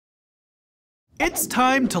It's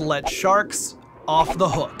time to let sharks off the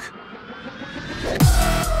hook.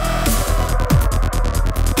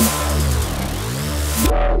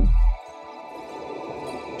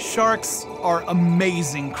 Sharks are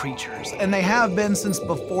amazing creatures, and they have been since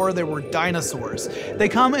before there were dinosaurs. They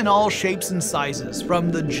come in all shapes and sizes, from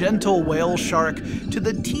the gentle whale shark to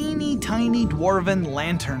the teeny tiny dwarven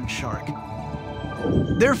lantern shark.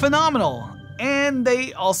 They're phenomenal, and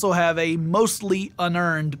they also have a mostly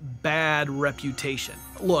unearned bad reputation.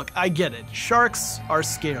 Look, I get it. Sharks are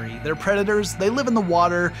scary. They're predators, they live in the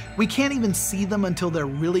water, we can't even see them until they're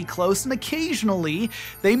really close, and occasionally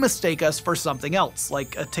they mistake us for something else,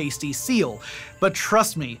 like a tasty seal. But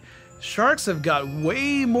trust me, sharks have got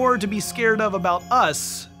way more to be scared of about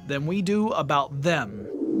us than we do about them.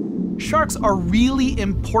 Sharks are really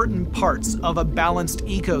important parts of a balanced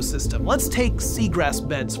ecosystem. Let's take seagrass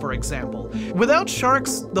beds, for example. Without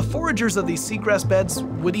sharks, the foragers of these seagrass beds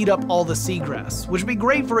would eat up all the seagrass, which would be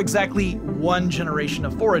great for exactly one generation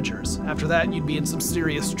of foragers. After that, you'd be in some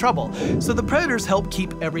serious trouble. So the predators help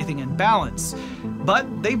keep everything in balance.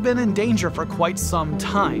 But they've been in danger for quite some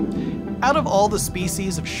time. Out of all the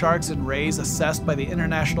species of sharks and rays assessed by the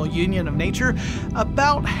International Union of Nature,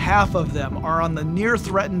 about half of them are on the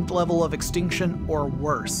near-threatened level of extinction or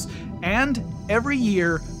worse. And every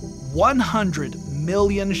year, 100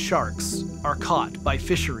 million sharks are caught by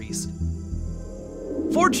fisheries.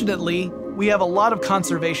 Fortunately, we have a lot of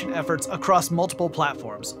conservation efforts across multiple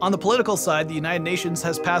platforms. On the political side, the United Nations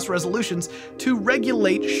has passed resolutions to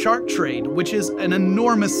regulate shark trade, which is an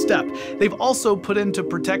enormous step. They've also put into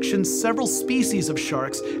protection several species of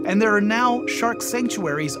sharks, and there are now shark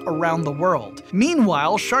sanctuaries around the world.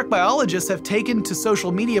 Meanwhile, shark biologists have taken to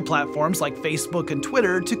social media platforms like Facebook and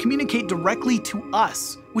Twitter to communicate directly to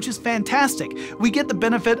us, which is fantastic. We get the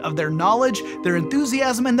benefit of their knowledge, their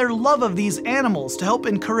enthusiasm, and their love of these animals to help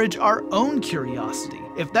encourage our own curiosity.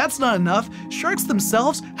 If that's not enough, sharks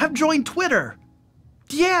themselves have joined Twitter.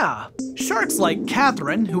 Yeah, sharks like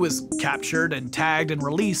Catherine, who was captured and tagged and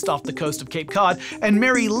released off the coast of Cape Cod, and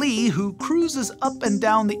Mary Lee, who cruises up and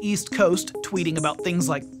down the East Coast tweeting about things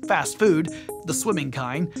like fast food, the swimming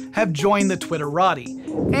kind, have joined the Twitterati.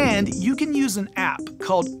 And you can use an app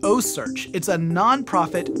called OSearch. It's a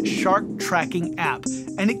non-profit shark tracking app,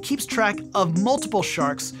 and it keeps track of multiple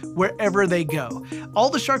sharks wherever they go. All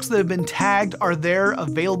the sharks that have been tagged are there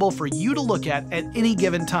available for you to look at any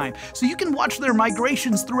given time, so you can watch their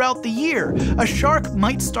migrations throughout the year. A shark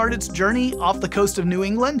might start its journey off the coast of New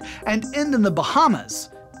England and end in the Bahamas.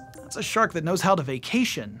 That's a shark that knows how to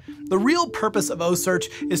vacation. The real purpose of OSearch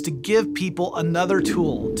is to give people another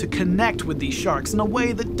tool to connect with these sharks in a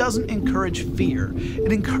way that doesn't encourage fear.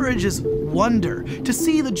 It encourages wonder, to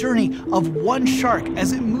see the journey of one shark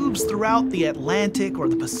as it moves throughout the Atlantic or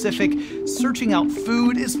the Pacific. Searching out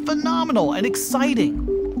food is phenomenal and exciting.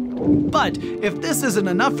 But if this isn't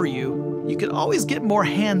enough for you, you can always get more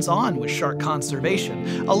hands-on with shark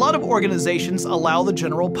conservation. A lot of organizations allow the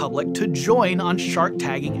general public to join on shark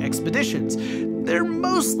tagging expeditions. They're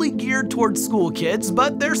mostly geared towards school kids,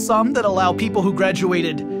 but there's some that allow people who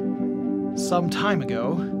graduated some time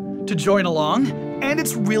ago to join along. And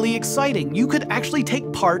it's really exciting. You could actually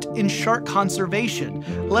take part in shark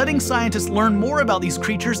conservation, letting scientists learn more about these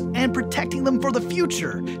creatures and protecting them for the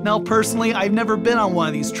future. Now, personally, I've never been on one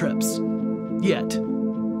of these trips yet.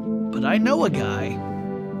 But I know a guy,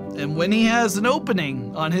 and when he has an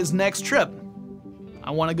opening on his next trip,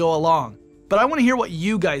 I want to go along. But I want to hear what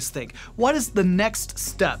you guys think. What is the next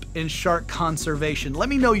step in shark conservation? Let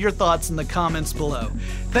me know your thoughts in the comments below.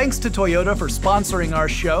 Thanks to Toyota for sponsoring our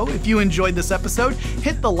show. If you enjoyed this episode,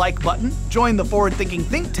 hit the like button, join the Forward Thinking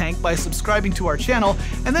Think Tank by subscribing to our channel,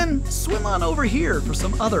 and then swim on over here for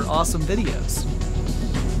some other awesome videos.